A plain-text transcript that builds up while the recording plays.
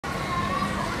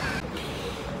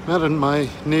I'm out in my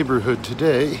neighborhood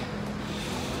today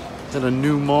at a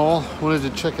new mall. Wanted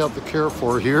to check out the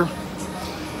Carrefour here.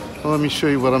 Well, let me show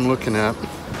you what I'm looking at.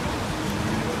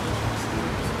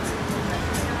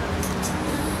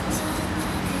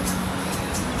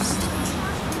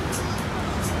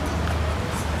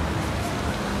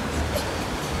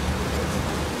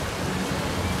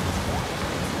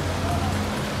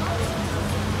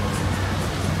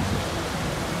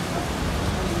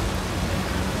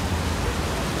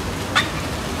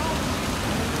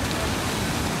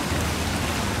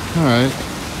 All right,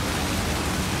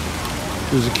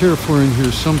 there's a Carrefour in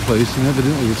here someplace, and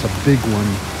evidently it's a big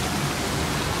one.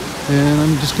 And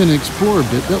I'm just gonna explore a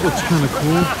bit. That looks kind of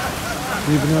cool.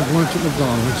 They even have lunch at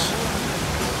McDonald's.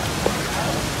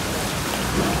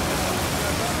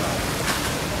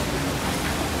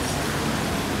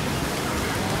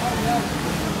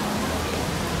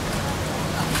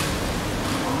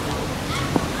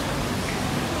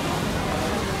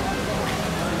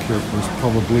 Carrefour's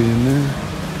probably in there.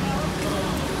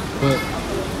 But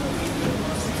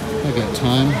I got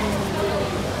time.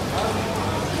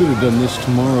 Could have done this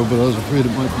tomorrow, but I was afraid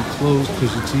it might be closed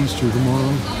because it's Easter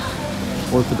tomorrow.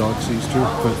 Orthodox Easter,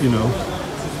 but you know.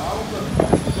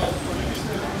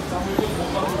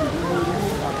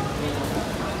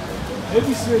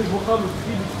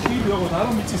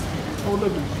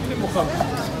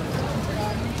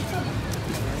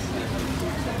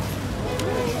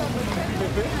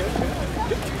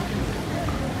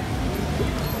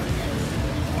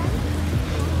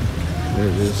 There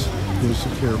it is. Here's the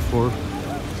Carrefour.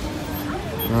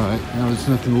 Alright, now there's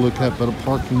nothing to look at but a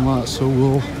parking lot, so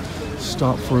we'll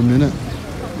stop for a minute.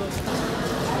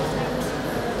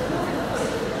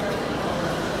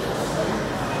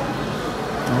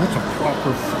 Now that's a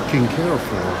proper fucking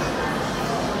Carrefour.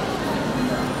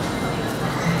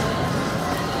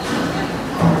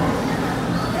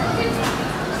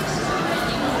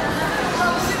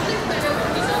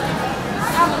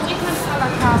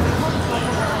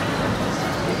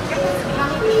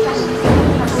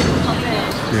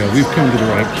 Yeah, we've come to the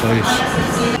right place.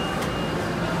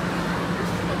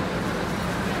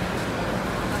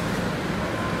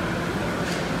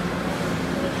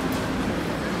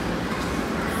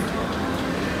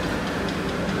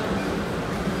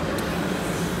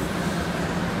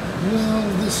 Well,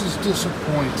 this is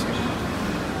disappointing.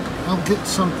 I'll get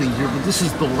something here, but this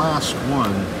is the last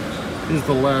one. This is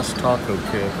the last taco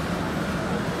kit.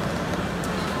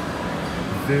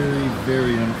 Very,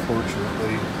 very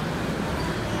unfortunately.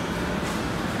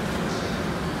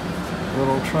 But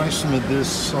I'll try some of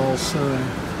this salsa.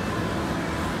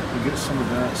 We'll get some of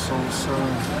that salsa.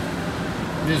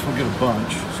 May as well get a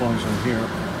bunch as long as I'm here.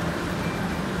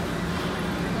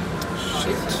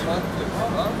 Shit.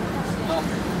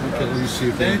 Okay, let me see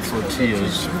if they have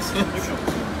tortillas.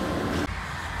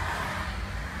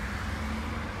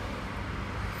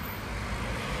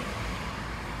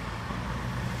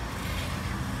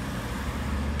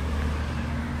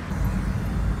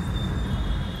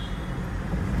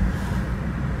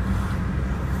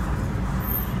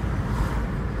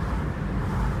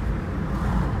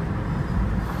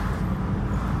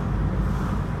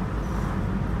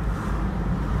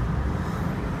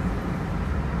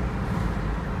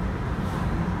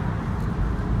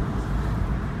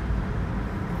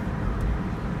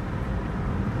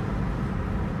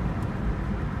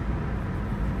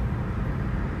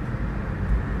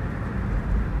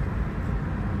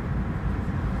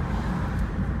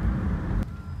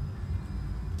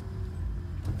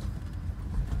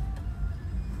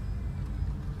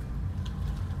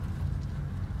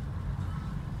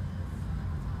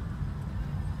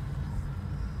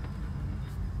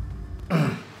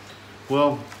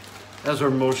 Well, as are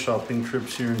most shopping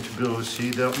trips here in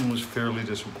Tbilisi, that one was fairly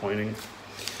disappointing.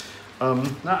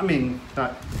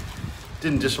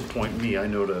 Didn't disappoint me. I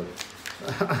know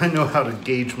how to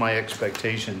gauge my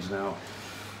expectations now.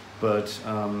 But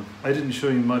I didn't show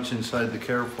you much inside the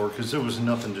Carrefour because there was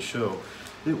nothing to show.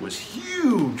 It was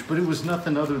huge, but it was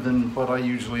nothing other than what I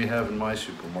usually have in my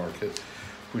supermarket,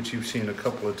 which you've seen a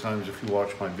couple of times if you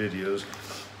watch my videos.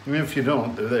 And if you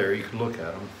don't, they're there. You can look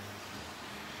at them.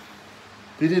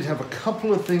 They did have a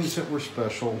couple of things that were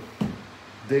special.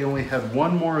 They only had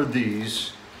one more of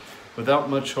these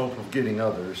without much hope of getting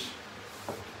others.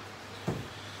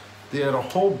 They had a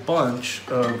whole bunch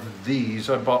of these.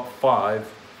 I bought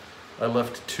 5. I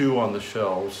left 2 on the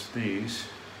shelves, these.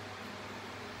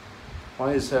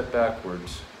 Why is that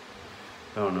backwards?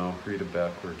 I don't know, read it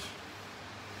backwards.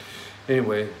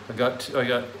 Anyway, I got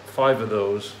 5 of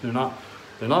those. They're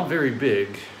not very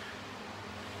big.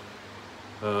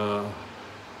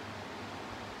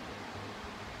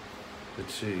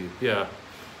 let's see, yeah,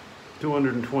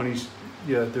 220,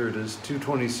 yeah, there it is,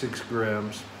 226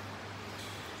 grams.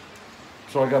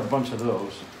 So I got a bunch of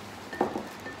those.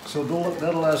 So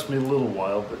that'll last me a little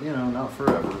while, but you know, not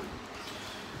forever.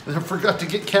 And I forgot to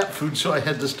get cat food, so I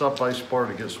had to stop by Spar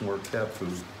to get some more cat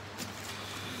food.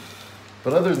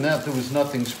 But other than that, there was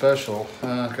nothing special.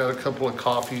 Got a couple of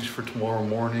coffees for tomorrow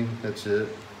morning, that's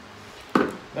it.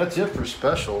 That's it for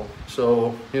special.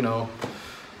 So, you know,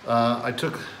 I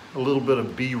took a little bit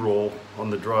of B-roll on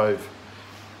the drive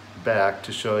back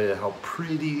to show you how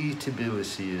pretty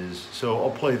Tbilisi is. So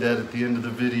I'll play that at the end of the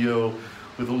video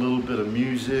with a little bit of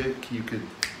music. You could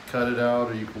cut it out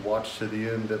or you could watch to the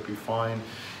end, that'd be fine.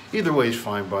 Either way is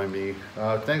fine by me.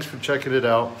 Thanks for checking it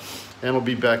out, and I'll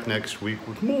be back next week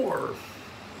with more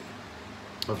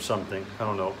of something. I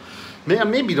don't know.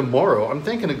 Maybe tomorrow. I'm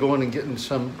thinking of going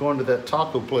and going to that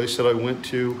taco place that I went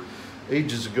to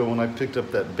ages ago when I picked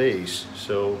up that bass.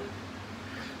 So,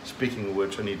 speaking of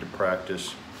which, I need to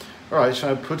practice. All right,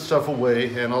 so I put stuff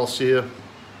away, and I'll see you.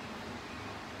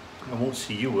 I won't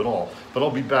see you at all, but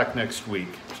I'll be back next week.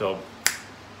 So,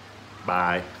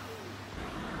 bye.